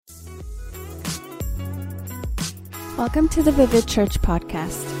Welcome to the Vivid Church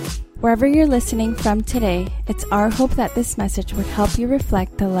podcast. Wherever you're listening from today, it's our hope that this message would help you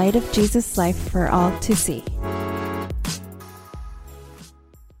reflect the light of Jesus' life for all to see.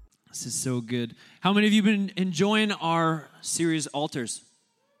 This is so good. How many of you have been enjoying our series, Altars?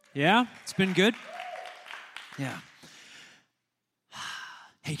 Yeah? It's been good? Yeah.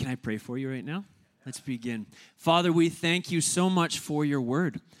 Hey, can I pray for you right now? Let's begin. Father, we thank you so much for your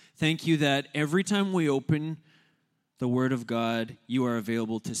word. Thank you that every time we open the word of God, you are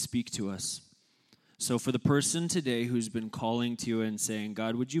available to speak to us. So for the person today who's been calling to you and saying,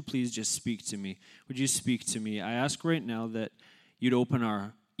 God, would you please just speak to me? Would you speak to me? I ask right now that you'd open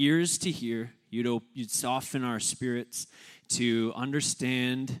our ears to hear, you'd soften our spirits to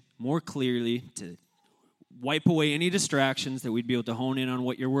understand more clearly, to wipe away any distractions, that we'd be able to hone in on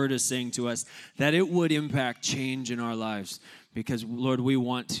what your word is saying to us, that it would impact change in our lives. Because, Lord, we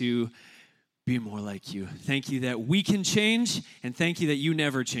want to be more like you. Thank you that we can change, and thank you that you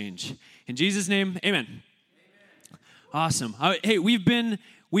never change. In Jesus' name, amen. Awesome. Hey, we've been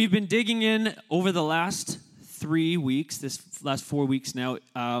digging in over the last 3 weeks, this last 4 weeks now,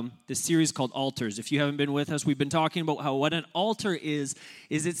 this series called Altars. If you haven't been with us, we've been talking about how what an altar is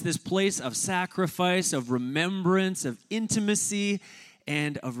it's this place of sacrifice, of remembrance, of intimacy,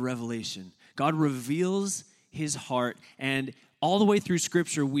 and of revelation. God reveals his heart, and all the way through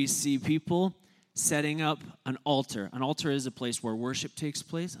Scripture, we see people setting up an altar. An altar is a place where worship takes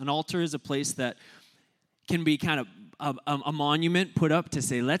place. An altar is a place that can be kind of a monument put up to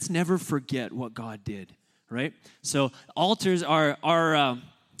say, let's never forget what God did, right? So altars are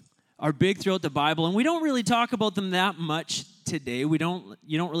big throughout the Bible, and we don't really talk about them that much today. You don't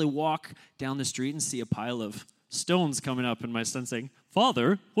really walk down the street and see a pile of stones coming up, and my son saying,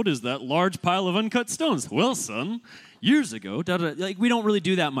 Father, what is that large pile of uncut stones? Well, son, years ago, like we don't really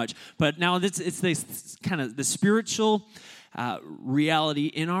do that much. But now it's this kind of the spiritual reality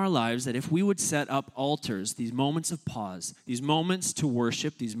in our lives that if we would set up altars, these moments of pause, these moments to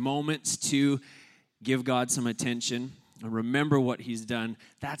worship, these moments to give God some attention and remember what he's done,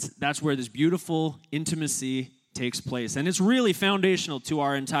 that's where this beautiful intimacy takes place. And it's really foundational to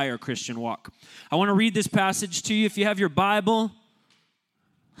our entire Christian walk. I want to read this passage to you. If you have your Bible,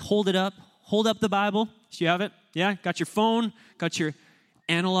 hold it up. Hold up the Bible. Do you have it? Yeah? Got your phone? Got your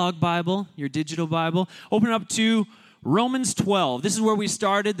analog Bible? Your digital Bible? Open up to Romans 12. This is where we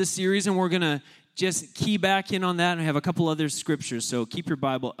started the series, and we're going to just key back in on that. And I have a couple other scriptures, so keep your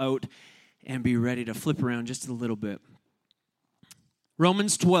Bible out and be ready to flip around just a little bit.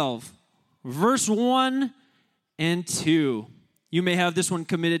 Romans 12, verse 1 and 2. You may have this one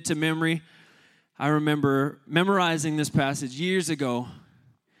committed to memory. I remember memorizing this passage years ago.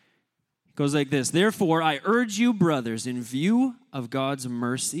 It goes like this. Therefore, I urge you, brothers, in view of God's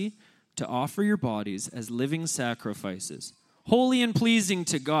mercy, to offer your bodies as living sacrifices, holy and pleasing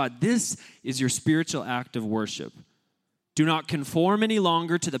to God. This is your spiritual act of worship. Do not conform any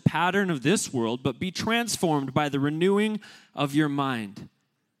longer to the pattern of this world, but be transformed by the renewing of your mind.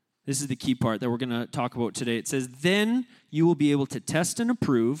 This is the key part that we're going to talk about today. It says, then you will be able to test and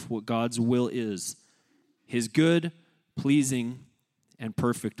approve what God's will is, his good, pleasing, and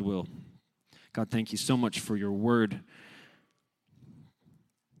perfect will. God, thank you so much for your word.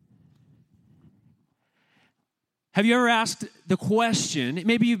 Have you ever asked the question,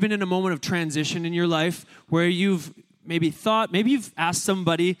 maybe you've been in a moment of transition in your life where you've maybe you've asked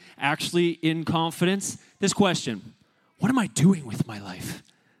somebody actually in confidence this question, what am I doing with my life?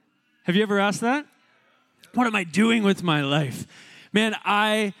 Have you ever asked that? What am I doing with my life? Man,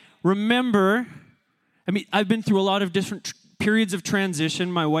 I remember, I've been through a lot of different periods of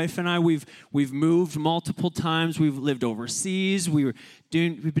transition. My wife and I, we've moved multiple times. We've lived overseas. We've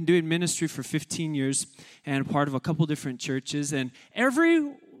been doing ministry for 15 years and part of a couple different churches. And every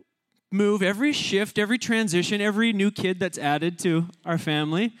move, every shift, every transition, every new kid that's added to our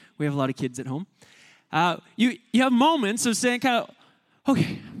family, we have a lot of kids at home, you have moments of saying kind of,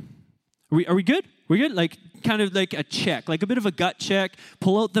 okay, are we good? We're good? Like kind of like a check, like a bit of a gut check,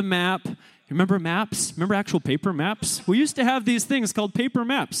 pull out the map. Remember maps? Remember actual paper maps? We used to have these things called paper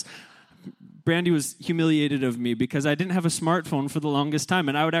maps. Brandy was humiliated of me because I didn't have a smartphone for the longest time,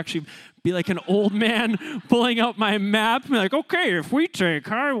 and I would actually be like an old man pulling out my map and be like, okay, if we take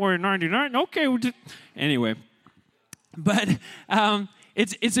Highway 99, okay. Anyway, but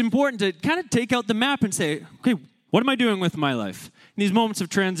it's important to kind of take out the map and say, okay, what am I doing with my life in these moments of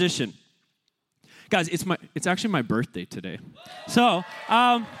transition? Guys, it's actually my birthday today. So,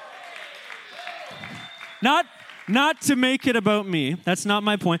 not to make it about me. That's not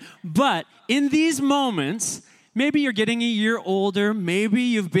my point. But in these moments, maybe you're getting a year older. Maybe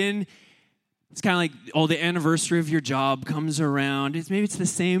you've been It's kind of like, the anniversary of your job comes around. Maybe it's the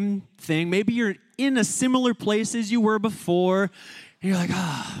same thing. Maybe you're in a similar place as you were before. And you're like,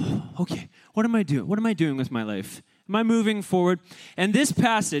 okay, what am I doing? What am I doing with my life? Am I moving forward? And this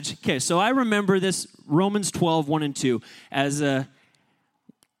passage, okay, so I remember this Romans 12, 1 and 2, as an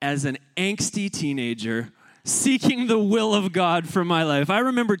angsty teenager seeking the will of God for my life. I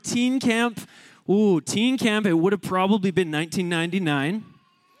remember teen camp, it would have probably been 1999.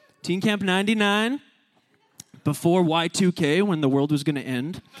 Teen Camp 99, before Y2K, when the world was going to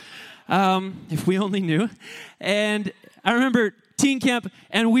end, if we only knew. And I remember teen camp,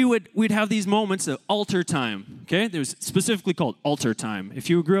 and we'd have these moments of altar time, okay? It was specifically called altar time. If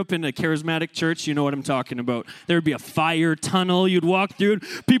you grew up in a charismatic church, you know what I'm talking about. There would be a fire tunnel you'd walk through.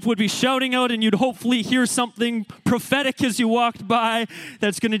 People would be shouting out, and you'd hopefully hear something prophetic as you walked by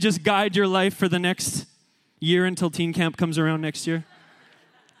that's going to just guide your life for the next year until teen camp comes around next year.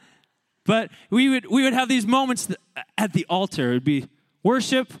 But we would have these moments at the altar. It would be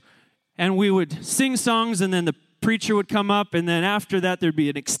worship, and we would sing songs, and then the preacher would come up, and then after that, there'd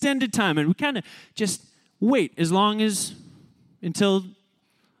be an extended time, and we kind of just wait until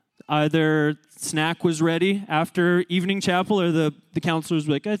either snack was ready after evening chapel, or the counselors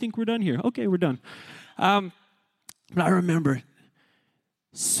were like, I think we're done here. Okay, we're done. But I remember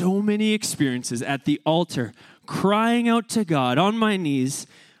so many experiences at the altar, crying out to God on my knees,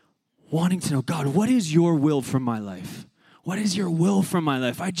 wanting to know, God, what is your will for my life? What is your will for my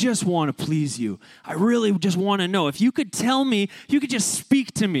life? I just want to please you. I really just want to know. If you could tell me, if you could just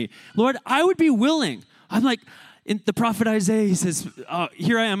speak to me, Lord, I would be willing. I'm like, in the prophet Isaiah, he says,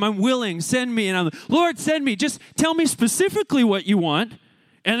 here I am, I'm willing, send me. And I'm like, Lord, send me. Just tell me specifically what you want,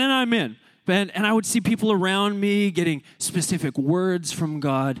 and then I'm in. And I would see people around me getting specific words from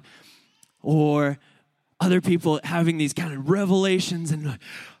God, or other people having these kind of revelations, and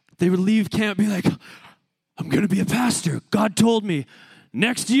they would leave camp and be like, I'm going to be a pastor. God told me.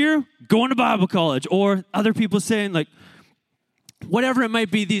 Next year, going to Bible college. Or other people saying, like, whatever it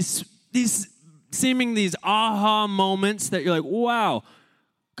might be, these aha moments that you're like, wow,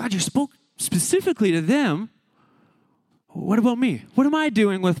 God, you spoke specifically to them. What about me? What am I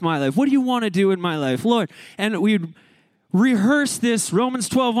doing with my life? What do you want to do in my life, Lord? And we'd rehearse this, Romans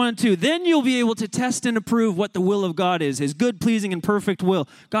 12, 1 and 2. Then you'll be able to test and approve what the will of God is, his good, pleasing, and perfect will.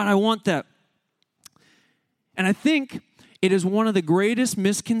 God, I want that. And I think it is one of the greatest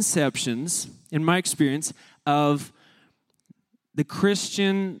misconceptions, in my experience, of the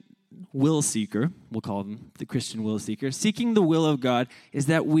Christian will seeker, we'll call them the Christian will seeker, seeking the will of God, is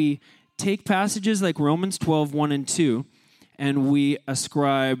that we take passages like Romans 12, 1 and 2, and we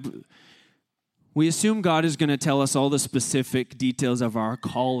assume God is going to tell us all the specific details of our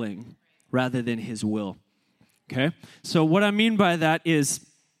calling rather than his will. Okay? So what I mean by that is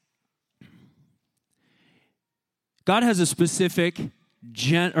God has a specific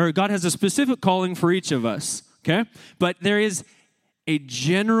calling for each of us, okay? But there is a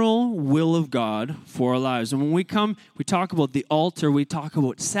general will of God for our lives. And when we talk about the altar, we talk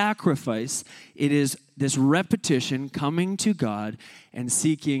about sacrifice. It is this repetition coming to God and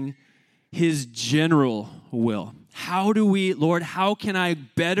seeking his general will. Lord, how can I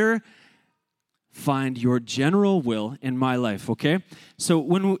better find your general will in my life, okay?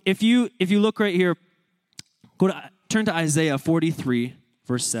 So if you look right here, turn to Isaiah 43,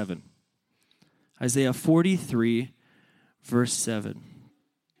 verse 7. Isaiah 43, verse 7.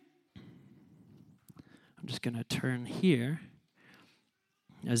 I'm just going to turn here.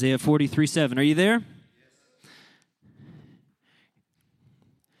 Isaiah 43, 7. Are you there?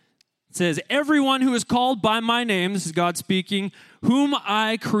 It says, everyone who is called by my name, this is God speaking, whom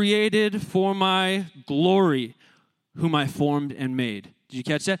I created for my glory, whom I formed and made. Did you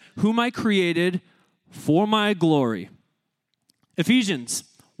catch that? Whom I created for my glory. Ephesians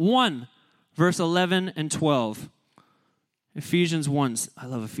 1, verse 11 and 12. Ephesians 1. I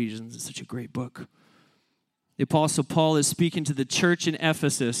love Ephesians. It's such a great book. The Apostle Paul is speaking to the church in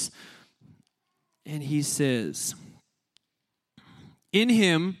Ephesus, and he says, in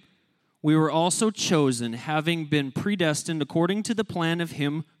him we were also chosen, having been predestined according to the plan of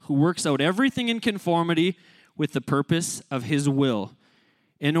him who works out everything in conformity with the purpose of his will,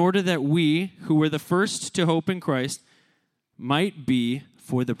 in order that we, who were the first to hope in Christ, might be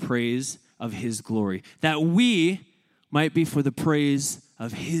for the praise of his glory. That we might be for the praise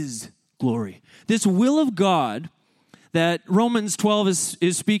of his glory. This will of God that Romans 12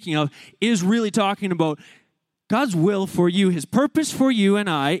 is speaking of is really talking about God's will for you, his purpose for you and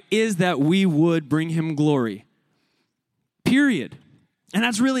I, is that we would bring him glory. Period. And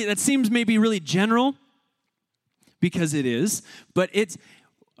that seems maybe really general, because it is, but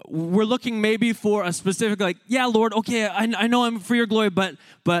we're looking maybe for a specific, like, yeah, Lord, okay, I know I'm for your glory,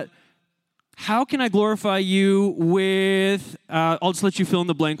 but how can I glorify you with, I'll just let you fill in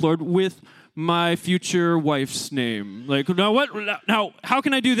the blank, Lord, with my future wife's name. Like, now, how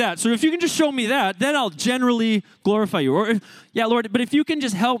can I do that? So if you can just show me that, then I'll generally glorify you. Or, yeah, Lord, but if you can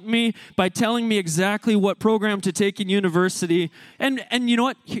just help me by telling me exactly what program to take in university. And you know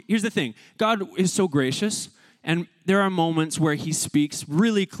what? Here's the thing. God is so gracious, and there are moments where he speaks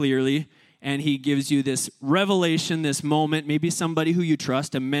really clearly, and he gives you this revelation, this moment, maybe somebody who you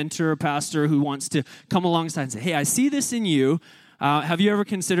trust, a mentor, a pastor who wants to come alongside and say, hey, I see this in you. Have you ever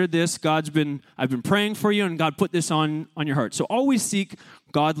considered this? I've been praying for you, and God put this on your heart. So always seek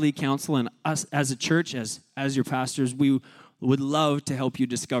godly counsel, and us as a church, as your pastors, we would love to help you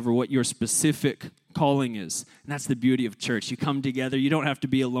discover what your specific calling is. And that's the beauty of church. You come together. You don't have to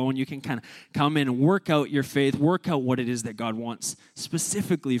be alone. You can kind of come in and work out your faith, work out what it is that God wants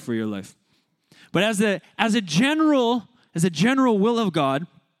specifically for your life. But as a general will of God,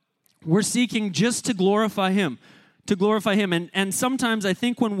 we're seeking just to glorify him. And sometimes I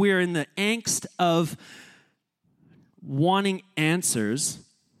think when we're in the angst of wanting answers,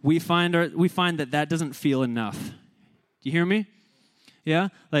 we find that doesn't feel enough. Do you hear me? Yeah?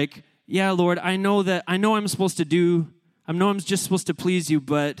 Like, yeah, Lord, I know I'm just supposed to please you,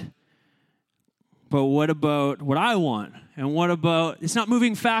 but what about what I want? And what about, it's not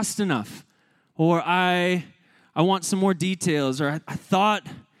moving fast enough. Or I want some more details, or I thought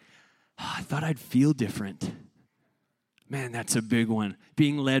I'd feel different. Man, that's a big one.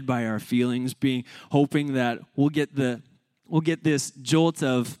 Being led by our feelings, hoping that we'll get this jolt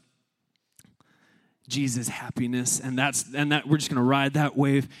of Jesus' happiness, and that we're just going to ride that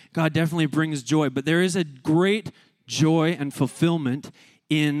wave. God definitely brings joy, but there is a great joy and fulfillment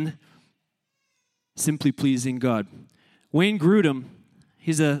in simply pleasing God. Wayne Grudem,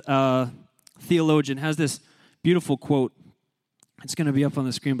 he's a theologian, has this beautiful quote. It's going to be up on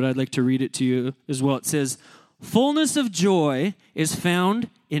the screen, but I'd like to read it to you as well. It says, "Fullness of joy is found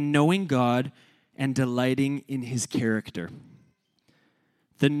in knowing God and delighting in his character."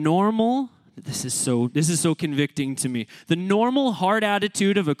 This is so convicting to me. The normal heart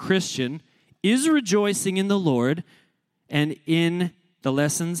attitude of a Christian is rejoicing in the Lord and in the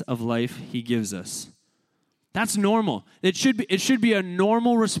lessons of life he gives us. That's normal. It should be a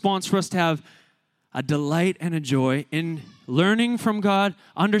normal response for us to have a delight and a joy in learning from God,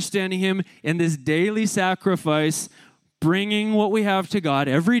 understanding him in this daily sacrifice, bringing what we have to God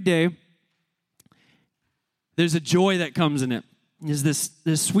every day. There's a joy that comes in it. There's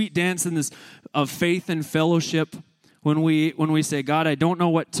this sweet dance and this of faith and fellowship when we say, God, I don't know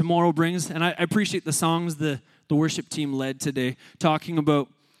what tomorrow brings. And I appreciate the songs the worship team led today, talking about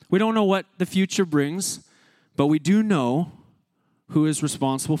we don't know what the future brings, but we do know who is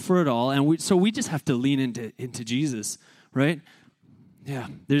responsible for it all. And so we just have to lean into Jesus, right? Yeah,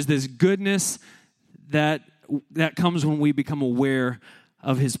 there's this goodness that comes when we become aware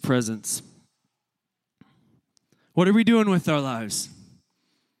of his presence. What are we doing with our lives?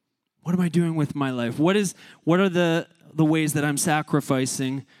 What am I doing with my life? What are the ways that I'm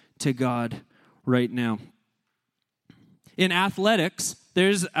sacrificing to God right now? In athletics,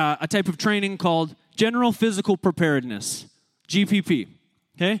 there's a type of training called General Physical Preparedness, GPP.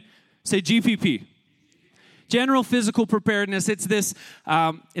 Okay? Say GPP. General Physical Preparedness, it's this,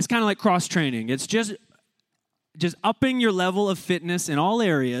 it's kind of like cross-training. It's just upping your level of fitness in all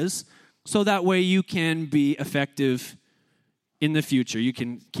areas so that way you can be effective in the future. You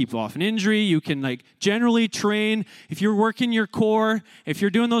can keep off an injury. You can generally train. If you're working your core, if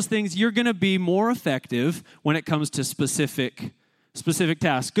you're doing those things, you're going to be more effective when it comes to specific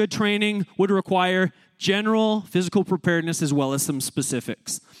tasks. Good training would require general physical preparedness as well as some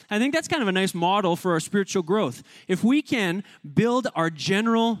specifics. I think that's kind of a nice model for our spiritual growth. If we can build our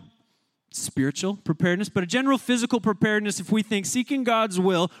general spiritual preparedness, but a general physical preparedness, if we think seeking God's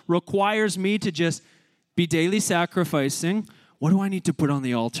will requires me to just be daily sacrificing, what do I need to put on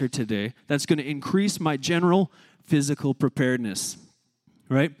the altar today that's going to increase my general physical preparedness,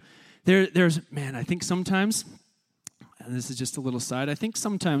 right? I think sometimes, and this is just a little side, I think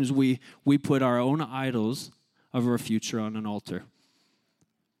sometimes we put our own idols of our future on an altar.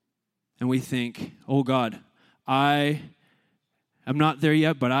 And we think, oh God, I'm not there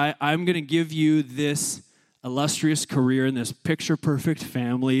yet, but I'm going to give you this illustrious career and this picture-perfect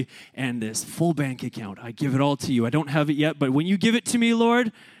family and this full bank account. I give it all to you. I don't have it yet, but when you give it to me,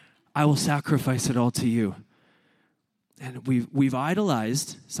 Lord, I will sacrifice it all to you. And we've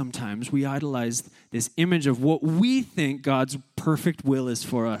idolized, sometimes, we idolize this image of what we think God's perfect will is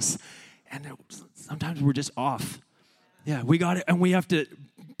for us. And sometimes we're just off. Yeah, we got it, and we have to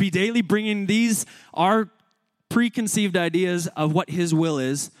be daily bringing these, our preconceived ideas of what his will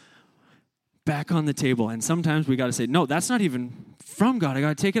is, back on the table. And sometimes we got to say, no, that's not even from God. I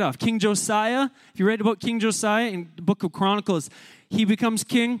got to take it off. King Josiah, if you read about King Josiah in the book of Chronicles, he becomes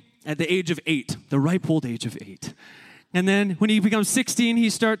king at the age of 8, the ripe old age of 8. And then when he becomes 16, he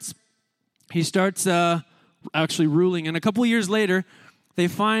starts actually ruling. And a couple of years later, they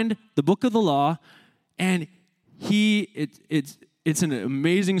find the book of the law, and it's an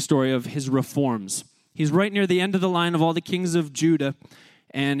amazing story of his reforms. He's right near the end of the line of all the kings of Judah,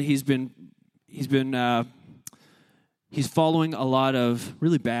 and he's following a lot of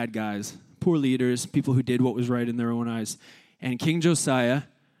really bad guys, poor leaders, people who did what was right in their own eyes. And King Josiah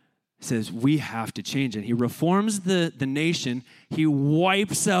says, we have to change it. He reforms the nation. He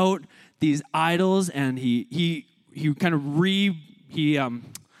wipes out these idols, and he kind of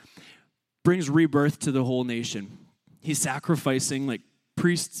brings rebirth to the whole nation. He's sacrificing like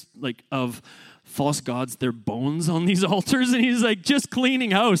priests like of false gods, their bones on these altars, and he's like just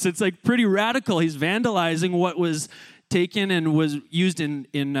cleaning house. It's like pretty radical. He's vandalizing what was taken and was used in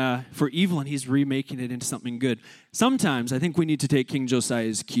for evil, and he's remaking it into something good. Sometimes I think we need to take King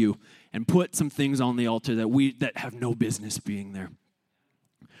Josiah's cue and put some things on the altar that have no business being there.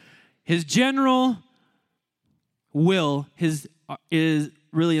 His general will is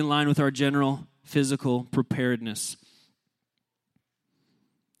really in line with our general physical preparedness.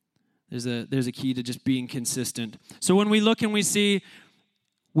 There's a key to just being consistent. So when we look and we see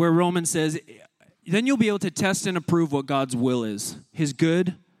where Romans says, then you'll be able to test and approve what God's will is. His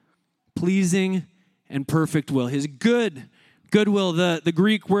good, pleasing, and perfect will. His good will, the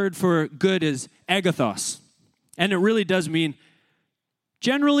Greek word for good is agathos. And it really does mean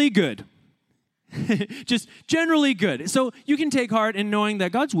generally good. Just generally good. So you can take heart in knowing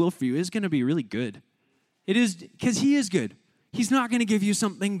that God's will for you is going to be really good. It is, because he is good. He's not going to give you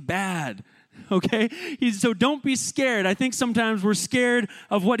something bad, okay? So don't be scared. I think sometimes we're scared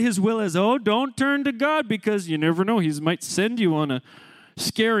of what his will is. Oh, don't turn to God because you never know. He might send you on a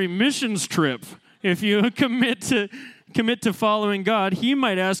scary missions trip. If you commit to following God, he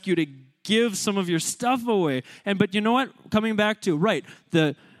might ask you to give some of your stuff away. But you know what? Coming back to, right,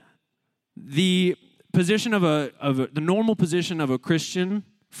 the position of the normal position of a Christian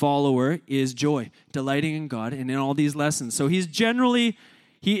follower is joy, delighting in God and in all these lessons. So he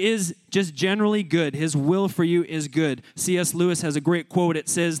is just generally good. His will for you is good. C.S. Lewis has a great quote. It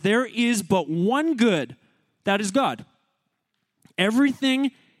says, there is but one good, that is God.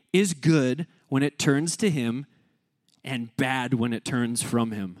 Everything is good when it turns to him and bad when it turns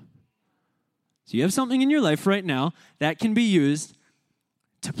from him. So you have something in your life right now that can be used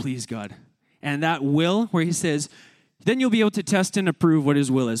to please God. And that will, where he says, then you'll be able to test and approve what his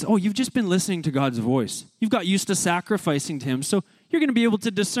will is. Oh, you've just been listening to God's voice. You've got used to sacrificing to him. So you're going to be able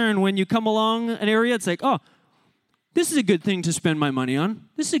to discern when you come along an area, it's like, oh, this is a good thing to spend my money on.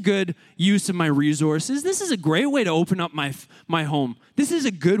 This is a good use of my resources. This is a great way to open up my home. This is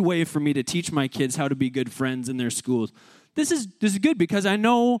a good way for me to teach my kids how to be good friends in their schools. This is good because I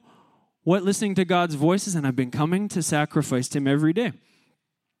know what listening to God's voice is, and I've been coming to sacrifice to him every day.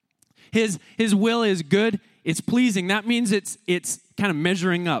 His will is good. It's pleasing. That means it's kind of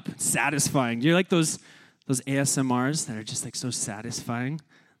measuring up, satisfying. Do you like those ASMRs that are just like so satisfying?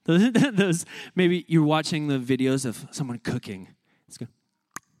 Those maybe you're watching the videos of someone cooking. It's good.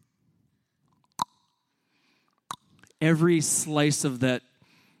 Every slice of that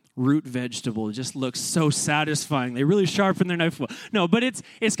root vegetable just looks so satisfying. They really sharpen their knife well. No, but it's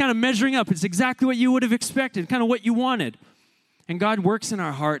kind of measuring up. It's exactly what you would have expected, kind of what you wanted. And God works in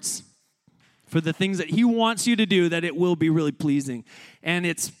our hearts for the things that he wants you to do, that it will be really pleasing. And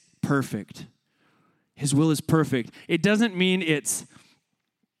it's perfect. His will is perfect. It doesn't mean it's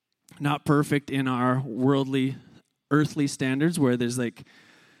not perfect in our worldly, earthly standards where there's like,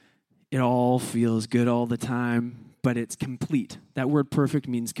 it all feels good all the time, but it's complete. That word perfect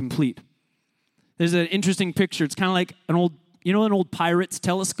means complete. There's an interesting picture. It's kind of like an old pirate's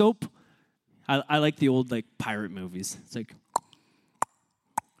telescope. I like the old like pirate movies. It's like,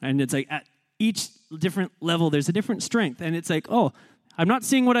 and it's like at each different level, there's a different strength. And it's like, oh, I'm not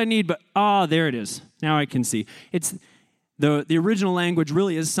seeing what I need, but there it is. Now I can see. It's the original language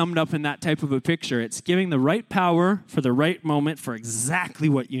really is summed up in that type of a picture. It's giving the right power for the right moment for exactly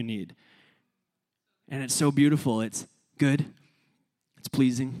what you need. And it's so beautiful. It's good, it's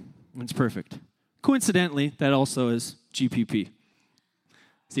pleasing, and it's perfect. Coincidentally, that also is GPP.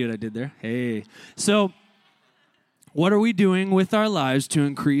 See what I did there? Hey. So, what are we doing with our lives to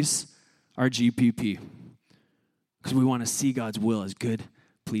increase our GPP? Because we want to see God's will as good,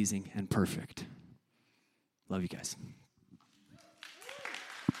 pleasing, and perfect. Love you guys.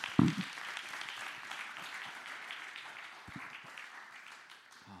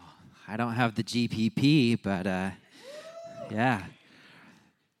 I don't have the GPP, but yeah.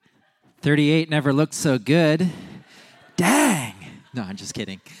 38 never looked so good. Dang. No, I'm just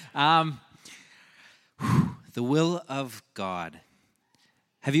kidding. The will of God.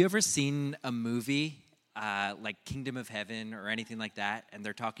 Have you ever seen a movie like Kingdom of Heaven or anything like that, and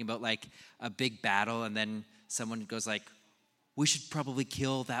they're talking about like a big battle, and then someone goes like, we should probably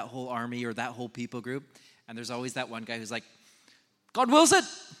kill that whole army or that whole people group, and there's always that one guy who's like, God wills it.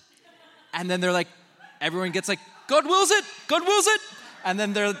 And then they're like, everyone gets like, God wills it, God wills it. And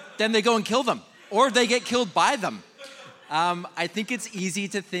then they go and kill them, or they get killed by them. I think it's easy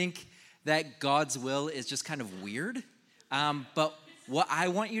to think that God's will is just kind of weird. But what I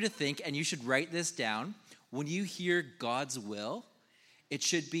want you to think, and you should write this down, when you hear God's will, it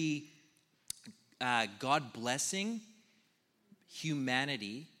should be God blessing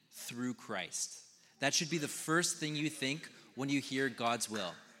humanity through Christ. That should be the first thing you think when you hear God's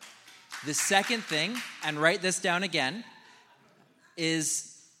will. The second thing, and write this down again,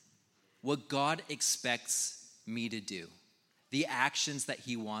 is what God expects me to do, the actions that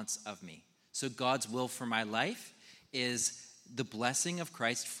he wants of me. So God's will for my life is the blessing of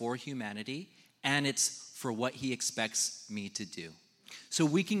Christ for humanity, and it's for what he expects me to do. So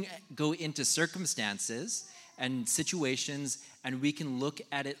we can go into circumstances and situations, and we can look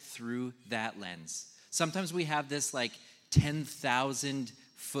at it through that lens. Sometimes we have this like 10,000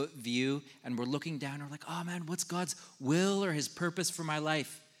 foot view, and we're looking down and we're like, oh man, what's God's will or his purpose for my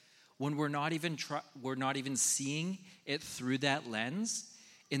life? When we're not even seeing it through that lens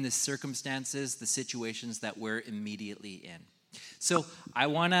in the circumstances, the situations that we're immediately in. So I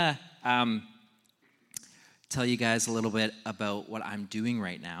want to tell you guys a little bit about what I'm doing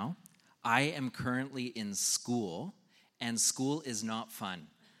right now. I am currently in school, and school is not fun.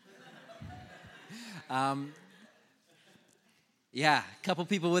 Yeah, a couple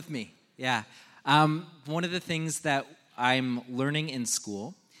people with me. Yeah. One of the things that I'm learning in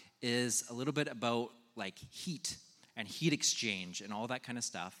school is a little bit about like heat and heat exchange and all that kind of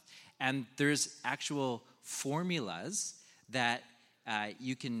stuff. And there's actual formulas that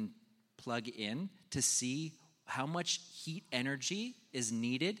you can plug in to see how much heat energy is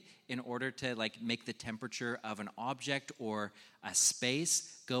needed in order to like make the temperature of an object or a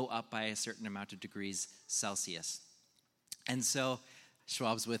space go up by a certain amount of degrees Celsius. And so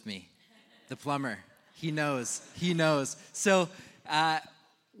Schwab's with me, the plumber. He knows. So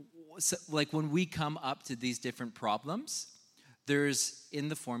like when we come up to these different problems, there's in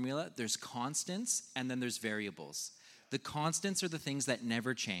the formula, there's constants and then there's variables. The constants are the things that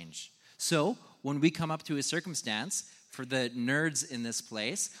never change. So when we come up to a circumstance, for the nerds in this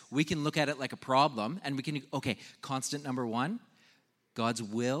place, we can look at it like a problem and we can, okay, constant number one, God's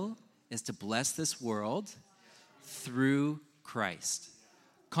will is to bless this world through Christ.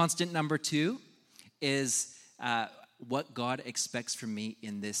 Constant number two is what God expects from me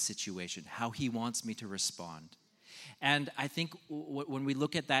in this situation, how he wants me to respond. And I think when we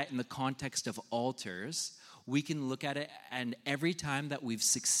look at that in the context of altars, we can look at it, and every time that we've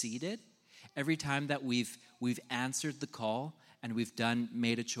succeeded, every time that we've answered the call and we've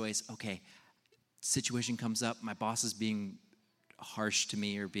made a choice, okay, situation comes up, my boss is being harsh to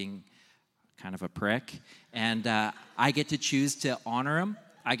me or being kind of a prick, and I get to choose to honor him.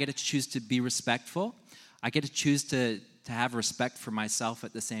 I get to choose to be respectful. I get to choose to have respect for myself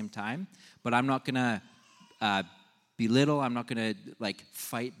at the same time, but I'm not going to belittle. I'm not going to like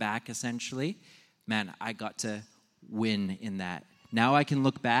fight back, essentially. Man, I got to win in that. Now I can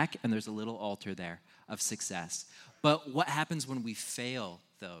look back, and there's a little altar there of success. But what happens when we fail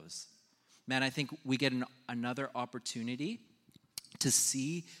those? Man, I think we get another opportunity to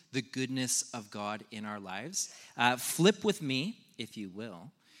see the goodness of God in our lives. Flip with me, if you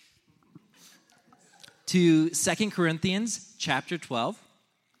will, to 2 Corinthians chapter 12,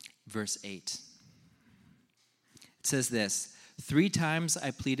 verse 8. It says this, 3 times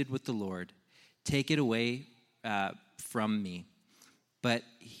I pleaded with the Lord, take it away from me. But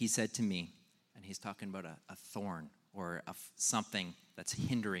he said to me, and he's talking about a thorn or something that's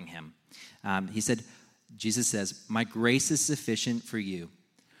hindering him. Jesus says, my grace is sufficient for you,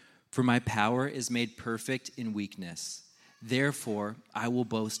 for my power is made perfect in weakness. Therefore, I will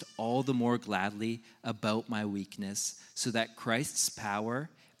boast all the more gladly about my weakness, so that Christ's power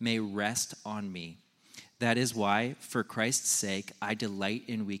may rest on me. That is why, for Christ's sake, I delight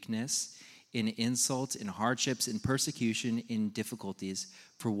in weakness, in insults, in hardships, in persecution, in difficulties.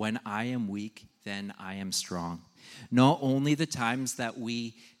 For when I am weak, then I am strong. Not only the times that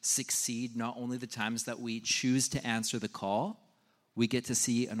we succeed, not only the times that we choose to answer the call, we get to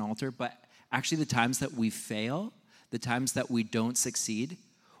see an altar, but actually the times that we fail, the times that we don't succeed,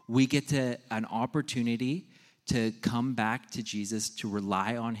 we get an opportunity to come back to Jesus, to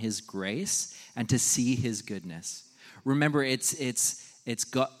rely on his grace, and to see his goodness. Remember,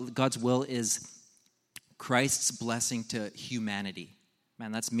 God's will is Christ's blessing to humanity.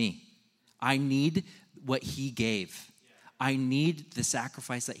 Man, that's me. I need what he gave. I need the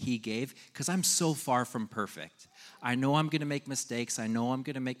sacrifice that he gave because I'm so far from perfect. I know I'm going to make mistakes.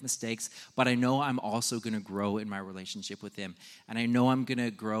 But I know I'm also going to grow in my relationship with him. And I know I'm going to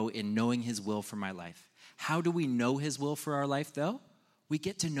grow in knowing his will for my life. How do we know his will for our life, though? We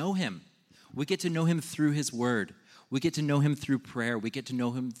get to know him. We get to know him through his word. We get to know him through prayer. We get to know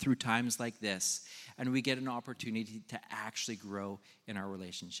him through times like this. And we get an opportunity to actually grow in our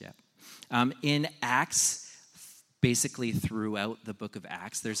relationship. In Acts, basically throughout the book of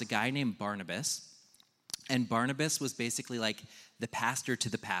Acts, there's a guy named Barnabas. And Barnabas was basically like the pastor to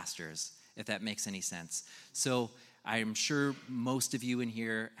the pastors, if that makes any sense. So I'm sure most of you in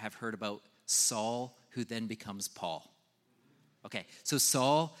here have heard about Saul, who then becomes Paul. Okay, so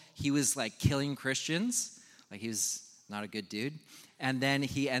Saul, he was like killing Christians. Like he was not a good dude. And then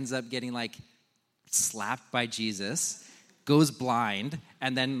he ends up getting like slapped by Jesus, goes blind,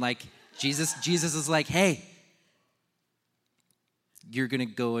 and then like Jesus is like, hey, you're going to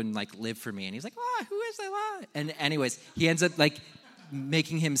go and like live for me. And he's like, who is that? And anyways, he ends up like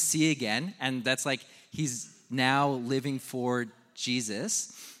making him see again. And that's like, he's now living for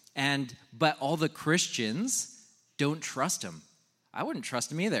Jesus. But all the Christians don't trust him. I wouldn't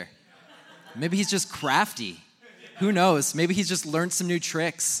trust him either. Maybe he's just crafty. Who knows? Maybe he's just learned some new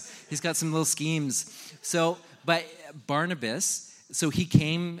tricks. He's got some little schemes. But Barnabas, so he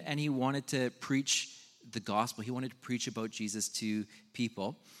came and he wanted to preach the gospel. He wanted to preach about Jesus to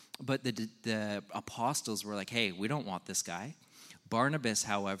people. But the apostles were like, hey, we don't want this guy. Barnabas,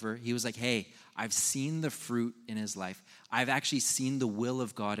 however, he was like, hey, I've seen the fruit in his life. I've actually seen the will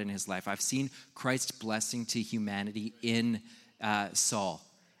of God in his life. I've seen Christ's blessing to humanity in Saul.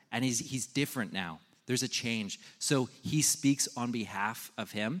 And he's different now. There's a change. So he speaks on behalf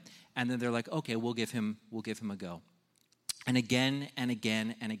of him. And then they're like, okay, we'll give him a go. And again and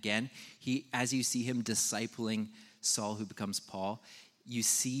again and again, as you see him discipling Saul, who becomes Paul, you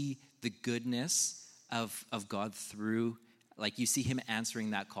see the goodness of God through, like you see him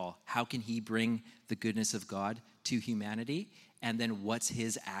answering that call. How can he bring the goodness of God to humanity? And then what's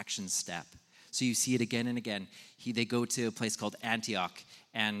his action step? So you see it again and again. They go to a place called Antioch,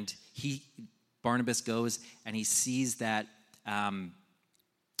 and Barnabas goes and he sees that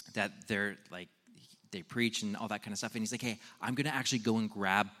they're like, they preach and all that kind of stuff. And he's like, hey, I'm going to actually go and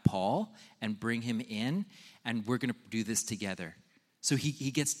grab Paul and bring him in, and we're going to do this together. So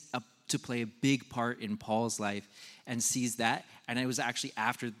he gets up to play a big part in Paul's life and sees that. And it was actually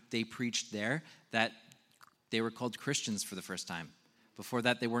after they preached there that they were called Christians for the first time. Before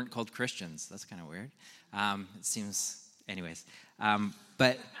that, they weren't called Christians. That's kind of weird. It seems, anyways.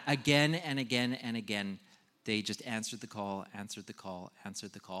 But again and again and again, they just answered the call.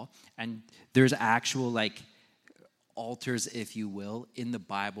 And there's actual like altars, if you will, in the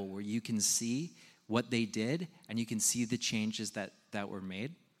Bible where you can see what they did and you can see the changes that were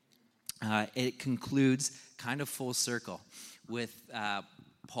made. It concludes kind of full circle with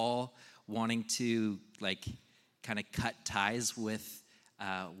Paul wanting to like kind of cut ties with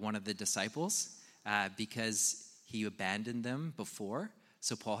one of the disciples because he abandoned them before.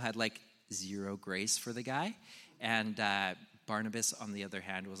 So Paul had like zero grace for the guy. And Barnabas, on the other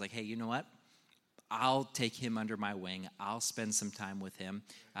hand, was like, hey, you know what? I'll take him under my wing. I'll spend some time with him.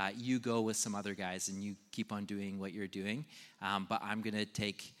 You go with some other guys and you keep on doing what you're doing. But I'm going to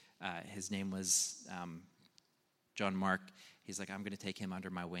take, his name was John Mark. He's like, I'm going to take him under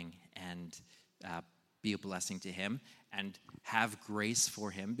my wing and be a blessing to him and have grace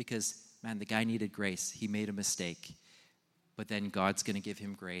for him because, man, the guy needed grace. He made a mistake. But then God's going to give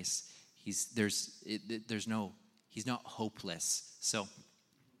him grace. He's not hopeless. So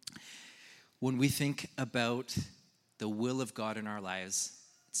when we think about the will of God in our lives,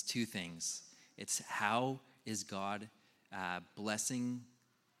 it's two things. It's how is God blessing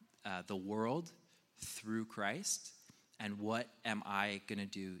the world through Christ, and what am I going to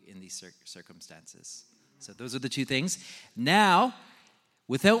do in these circumstances? So those are the two things. Now,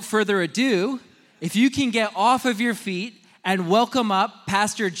 without further ado, if you can get off of your feet and welcome up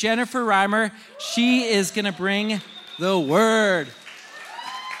Pastor Jennifer Reimer. She is going to bring the word.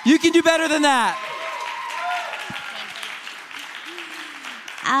 You can do better than that.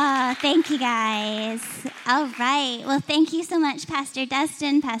 Thank you, guys. All right. Well, thank you so much, Pastor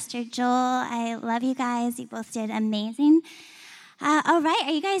Dustin, Pastor Joel. I love you guys. You both did amazing. All right,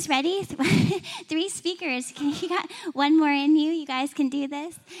 are you guys ready? 3 speakers. You got one more in you? You guys can do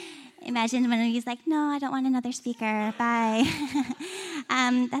this? Imagine one of you's like, no, I don't want another speaker. Bye.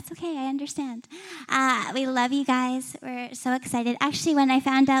 That's okay. I understand. We love you guys. We're so excited. Actually, when I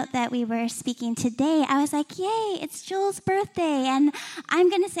found out that we were speaking today, I was like, yay, it's Joel's birthday, and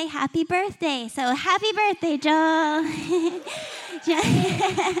I'm going to say happy birthday. So happy birthday, Joel.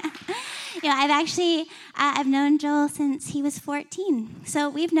 I've known Joel since he was 14. So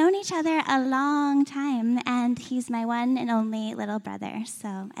we've known each other a long time, and he's my one and only little brother.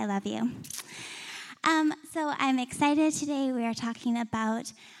 So I love you. So I'm excited today. We are talking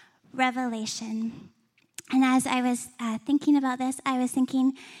about Revelation. And as I was thinking about this, I was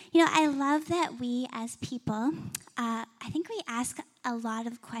thinking, I love that we as people, I think we ask a lot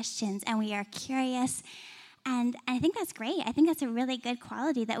of questions, and we are curious. And I think that's great. I think that's a really good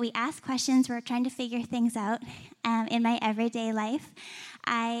quality that we ask questions. We're trying to figure things out in my everyday life.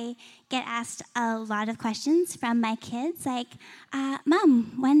 I get asked a lot of questions from my kids, like,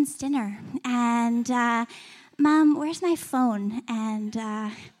 Mom, when's dinner? And Mom, where's my phone? And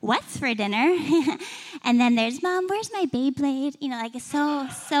what's for dinner? And then there's, Mom, where's my Beyblade?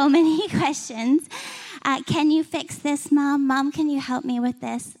 So many questions. Can you fix this, Mom? Mom, can you help me with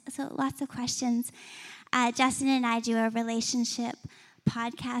this? So lots of questions. Justin and I do a relationship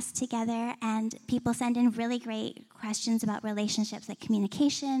podcast together, and people send in really great questions about relationships, like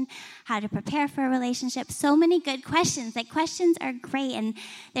communication, how to prepare for a relationship. So many good questions. Questions are great, and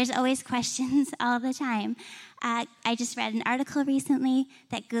there's always questions all the time. I just read an article recently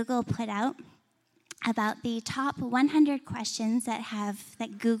that Google put out about the top 100 questions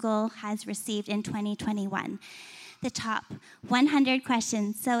that Google has received in 2021. The top 100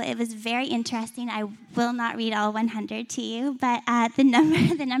 questions. So it was very interesting. I will not read all 100 to you, but the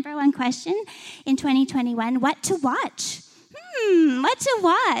number one question in 2021, what to watch? What to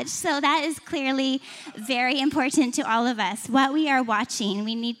watch? So that is clearly very important to all of us. What we are watching,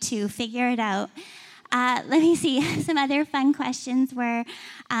 we need to figure it out. Let me see. Some other fun questions were,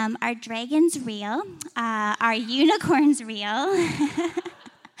 are dragons real? Are unicorns real?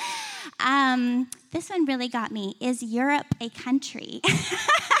 This one really got me. Is Europe a country?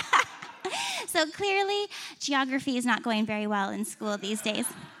 So clearly, geography is not going very well in school these days.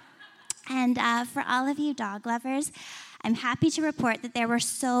 And for all of you dog lovers, I'm happy to report that there were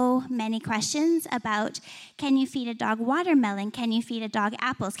so many questions about, can you feed a dog watermelon? Can you feed a dog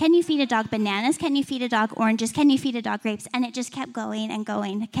apples? Can you feed a dog bananas? Can you feed a dog oranges? Can you feed a dog grapes? And it just kept going and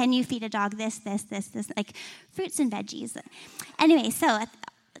going. Can you feed a dog this, like fruits and veggies? Anyway, so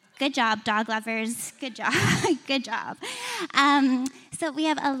good job, dog lovers. Good job. Good job. So we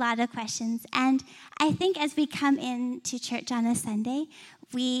have a lot of questions. And I think as we come into church on a Sunday,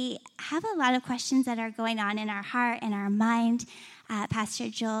 we have a lot of questions that are going on in our heart and our mind. Pastor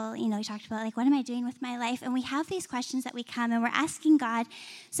Joel, he talked about, what am I doing with my life? And we have these questions that we come and we're asking God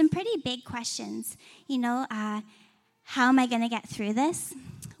some pretty big questions. How am I going to get through this?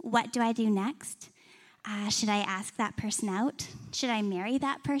 What do I do next? Should I ask that person out? Should I marry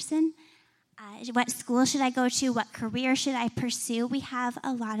that person? What school should I go to? What career should I pursue? We have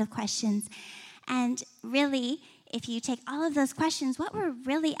a lot of questions. And really, if you take all of those questions, what we're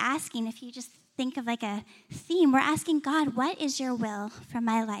really asking, if you just think of a theme, we're asking God, what is your will for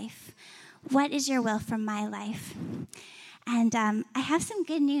my life? What is your will for my life? And I have some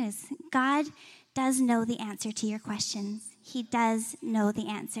good news. God does know the answer to your questions. He does know the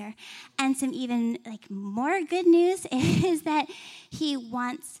answer. And some even more good news is that he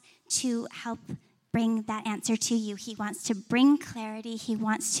wants to help bring that answer to you. He wants to bring clarity. He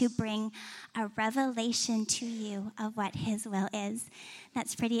wants to bring a revelation to you of what his will is.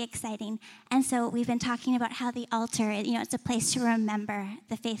 That's pretty exciting. And so we've been talking about how the altar, it's a place to remember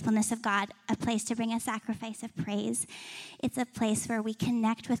the faithfulness of God, a place to bring a sacrifice of praise. It's a place where we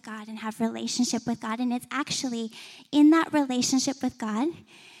connect with God and have relationship with God. And it's actually in that relationship with God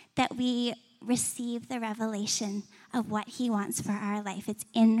that we receive the revelation of what he wants for our life. It's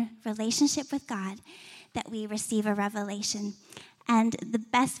in relationship with God that we receive a revelation. And the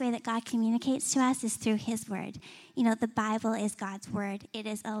best way that God communicates to us is through his word. The Bible is God's word. It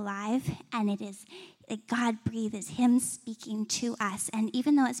is alive, and it is God breathed, is him speaking to us. And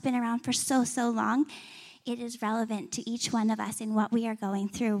even though it's been around for so long, it is relevant to each one of us in what we are going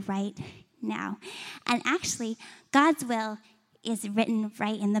through right now. And actually, God's will is written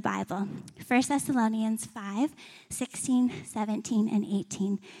right in the Bible. 1 Thessalonians 5, 16, 17, and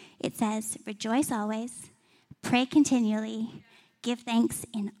 18. It says, rejoice always, pray continually, give thanks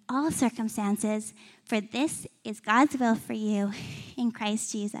in all circumstances, for this is God's will for you in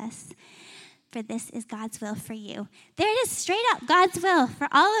Christ Jesus. for this is God's will for you. There it is, straight up, God's will for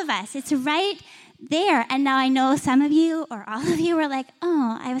all of us. It's right there. And now I know some of you or all of you were like,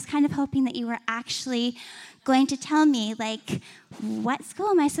 oh, I was kind of hoping that you were actually going to tell me, like, what school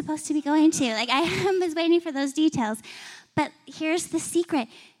am I supposed to be going to? Like, I was waiting for those details. But here's the secret.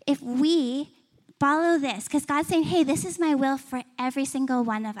 If we follow this, because God's saying, hey, this is my will for every single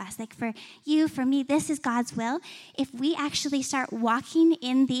one of us. Like for you, for me, this is God's will. If we actually start walking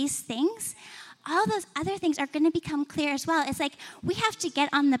in these things, all those other things are going to become clear as well. It's like we have to get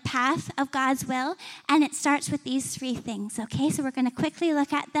on the path of God's will, and it starts with these 3 things, okay? So we're going to quickly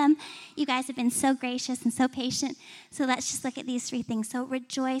look at them. You guys have been so gracious and so patient, so let's just look at these 3 things. So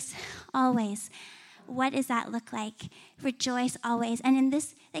rejoice always. What does that look like? Rejoice always. And in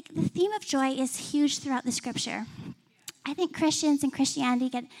this, like the theme of joy is huge throughout the scripture. I think Christians and Christianity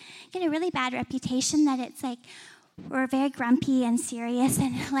get a really bad reputation that it's like we're very grumpy and serious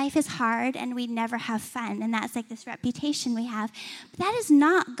and life is hard and we never have fun. And that's like this reputation we have. But that is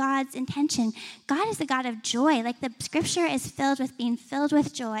not God's intention. God is a God of joy. Like the scripture is filled with being filled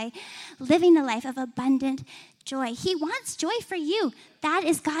with joy, living a life of abundant joy. He wants joy for you. That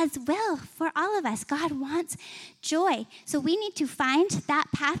is God's will for all of us. God wants joy. So we need to find that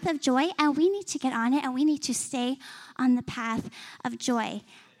path of joy and we need to get on it and we need to stay on the path of joy.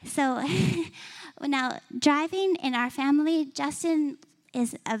 So now driving in our family, Justin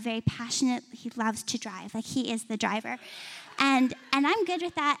is a very passionate, he loves to drive. Like he is the driver. And I'm good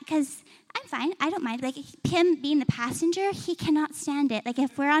with that because I'm fine. I don't mind. Like him being the passenger, he cannot stand it. Like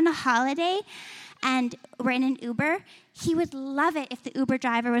if we're on a holiday and we're in an Uber, he would love it if the Uber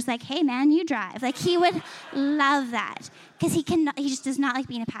driver was like, hey, man, you drive. Like, he would love that because he just does not like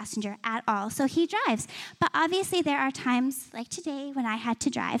being a passenger at all. So he drives. But obviously there are times like today when I had to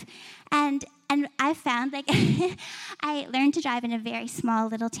drive. And I found, like, I learned to drive in a very small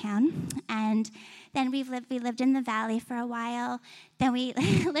little town. And then we lived in the valley for a while. Then we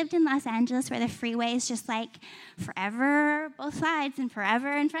lived in Los Angeles where the freeway is just like forever both sides and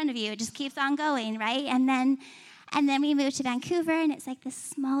forever in front of you. It just keeps on going, right? And then we moved to Vancouver, and it's like the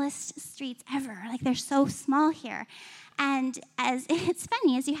smallest streets ever. Like, they're so small here. And as it's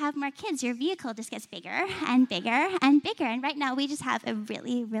funny, as you have more kids, your vehicle just gets bigger and bigger and bigger. And right now, we just have a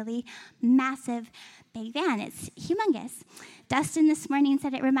really, really massive big van. It's humongous. Dustin this morning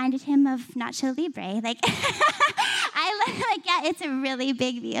said it reminded him of Nacho Libre. Like, yeah, it's a really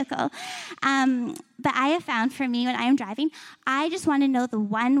big vehicle. But I have found for me when I am driving, I just want to know the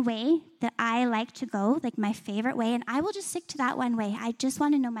one way that I like to go, like my favorite way, and I will just stick to that one way. I just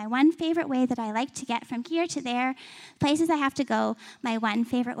want to know my one favorite way that I like to get from here to there, places I have to go, my one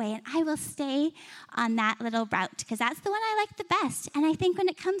favorite way, and I will stay on that little route because that's the one I like the best. And I think when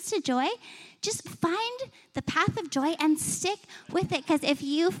it comes to joy, just find the path of joy and stick with it, because if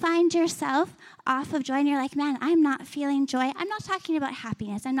you find yourself off of joy and you're like, man, I'm not feeling joy, I'm not talking about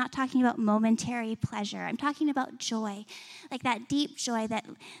happiness, I'm not talking about momentary pleasure, I'm talking about joy, like that deep joy that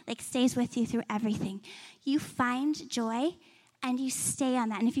like stays with you through everything. You find joy and you stay on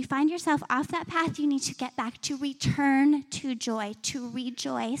that. And if you find yourself off that path, you need to get back to return to joy, to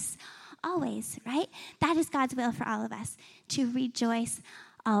rejoice always, right? That is God's will for all of us, to rejoice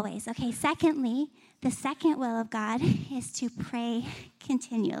always. Okay, secondly, the second will of God is to pray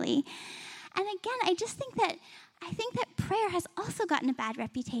continually. And again, I think that prayer has also gotten a bad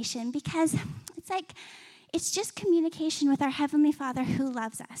reputation because it's just communication with our Heavenly Father who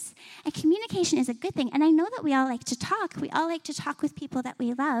loves us. And communication is a good thing. And I know that we all like to talk. We all like to talk with people that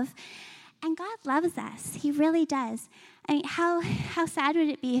we love. And God loves us. He really does. I mean, how sad would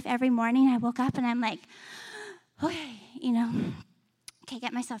it be if every morning I woke up and I'm like, okay, okay,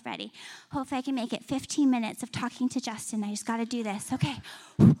 get myself ready. Hopefully I can make it 15 minutes of talking to Justin. I just got to do this. Okay.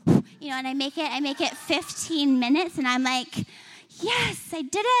 And I make it 15 minutes and I'm like, yes, I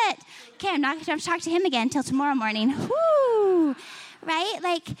did it. Okay, I'm not going to have to talk to him again until tomorrow morning. Woo! Right?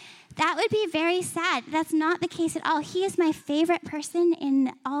 Like, that would be very sad. That's not the case at all. He is my favorite person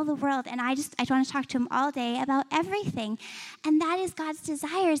in all the world, and I want to talk to him all day about everything. And that is God's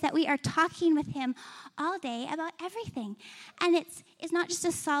desire, is that we are talking with him all day about everything. And it's not just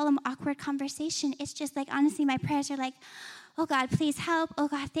a solemn, awkward conversation. It's just like, honestly, my prayers are like, oh, God, please help. Oh,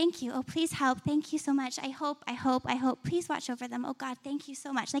 God, thank you. Oh, please help. Thank you so much. I hope. Please watch over them. Oh, God, thank you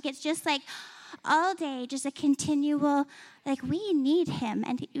so much. Like, it's just like all day, just a continual, like, we need him.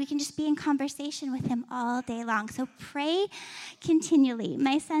 And we can just be in conversation with him all day long. So pray continually.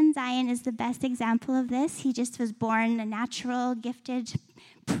 My son Zion is the best example of this. He just was born a natural, gifted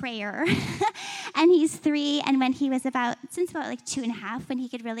prayer. And he's 3, and when he was since about like 2.5, when he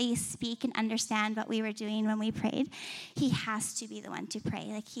could really speak and understand what we were doing when we prayed, he has to be the one to pray.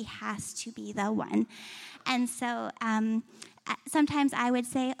 Like, he has to be the one. And so sometimes I would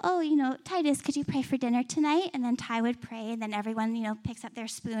say, Titus, could you pray for dinner tonight? And then Ty would pray, and then everyone, picks up their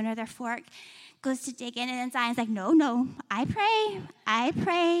spoon or their fork, goes to dig in, and then Zion's like, no, I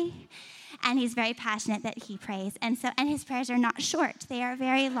pray. And he's very passionate that he prays. And his prayers are not short. They are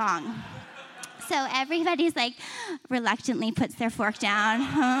very long. So everybody's like reluctantly puts their fork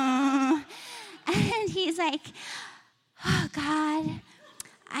down. And he's like, oh, God,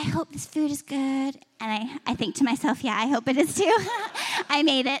 I hope this food is good. And I think to myself, yeah, I hope it is too. I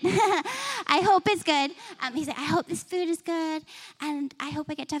made it. I hope it's good. He's like, I hope this food is good. And I hope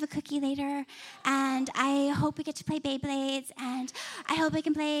I get to have a cookie later. And I hope we get to play Beyblades. And I hope I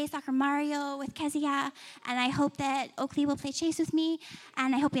can play Soccer Mario with Kezia. And I hope that Oakley will play chase with me.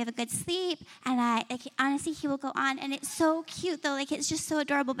 And I hope we have a good sleep. And honestly, he will go on. And it's so cute, though. Like, it's just so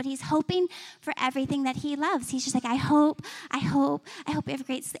adorable. But he's hoping for everything that he loves. He's just like, I hope we have a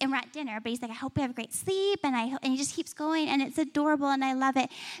great sleep. And we're at dinner. But he's like, I hope we have a great sleep, and he just keeps going, and it's adorable, and I love it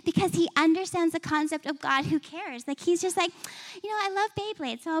because he understands the concept of God who cares. Like, he's just like, I love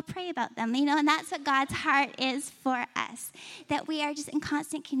Beyblades, so I'll pray about them, and that's what God's heart is for us, that we are just in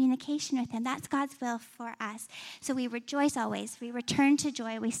constant communication with him. That's God's will for us. So we rejoice always, we return to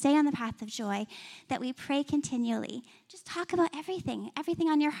joy, we stay on the path of joy, that we pray continually. Just talk about everything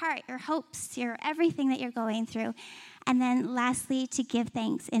on your heart, your hopes, your everything that you're going through. And then lastly, to give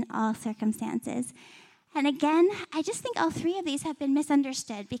thanks in all circumstances. And again, I just think all 3 of these have been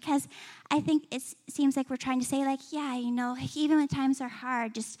misunderstood because I think it seems like we're trying to say, like, yeah, even when times are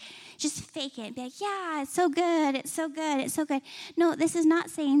hard, just fake it. Be like, yeah, it's so good, it's so good, it's so good. No, this is not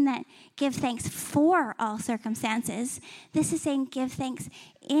saying that give thanks for all circumstances. This is saying give thanks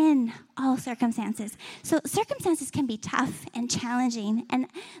in all circumstances. So circumstances can be tough and challenging. And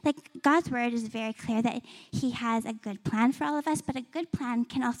like God's word is very clear that he has a good plan for all of us, but a good plan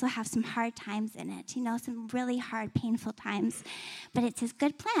can also have some hard times in it, some really hard, painful times. But it's his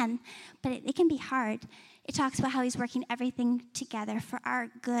good plan, but it can be hard. It talks about how he's working everything together for our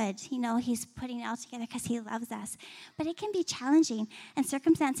good. He's putting it all together because he loves us. But it can be challenging, and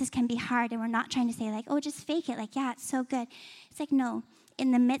circumstances can be hard, and we're not trying to say, like, oh, just fake it. Like, yeah, it's so good. It's like, no,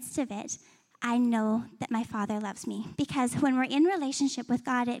 in the midst of it, I know that my Father loves me. Because when we're in relationship with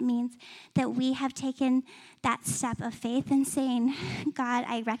God, it means that we have taken that step of faith and saying, God,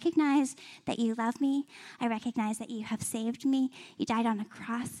 I recognize that you love me. I recognize that you have saved me. You died on a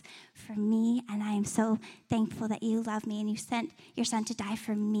cross for me, and I am so thankful that you love me, and you sent your son to die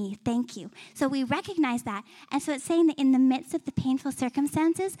for me. Thank you. So we recognize that. And so it's saying that in the midst of the painful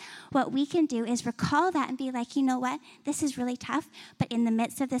circumstances, what we can do is recall that and be like, you know what? This is really tough, but in the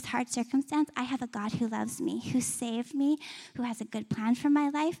midst of this hard circumstance, I have a God who loves me, who saved me, who has a good plan for my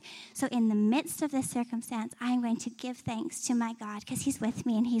life. So in the midst of this circumstance, I'm going to give thanks to my God because he's with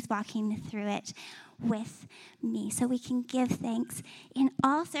me and he's walking through it with me. So we can give thanks in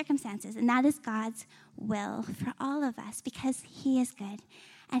all circumstances, and that is God's will for all of us because he is good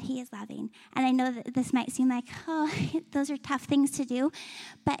and he is loving. And I know that this might seem like, oh, those are tough things to do,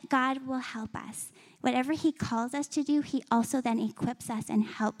 but God will help us. Whatever he calls us to do, he also then equips us and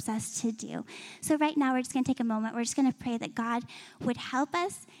helps us to do. So right now, we're just going to take a moment. We're just going to pray that God would help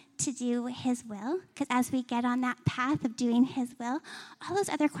us to do his will, because as we get on that path of doing his will, all those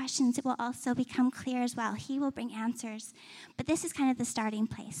other questions will also become clear as well. He will bring answers. But this is kind of the starting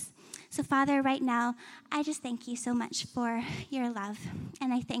place. So Father, right now, I just thank you so much for your love.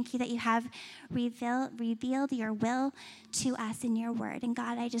 And I thank you that you have revealed your will to us in your word. And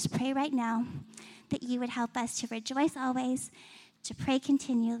God, I just pray right now that you would help us to rejoice always, to pray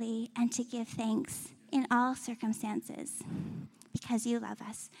continually, and to give thanks in all circumstances because you love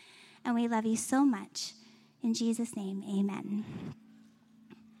us. And we love you so much. In Jesus' name, amen.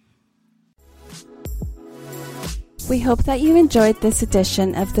 We hope that you enjoyed this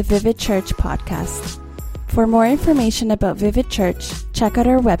edition of the Vivid Church podcast. For more information about Vivid Church, check out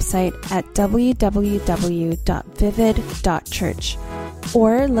our website at www.vivid.church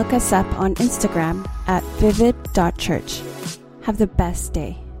or look us up on Instagram at vivid.church. Have the best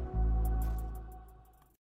day.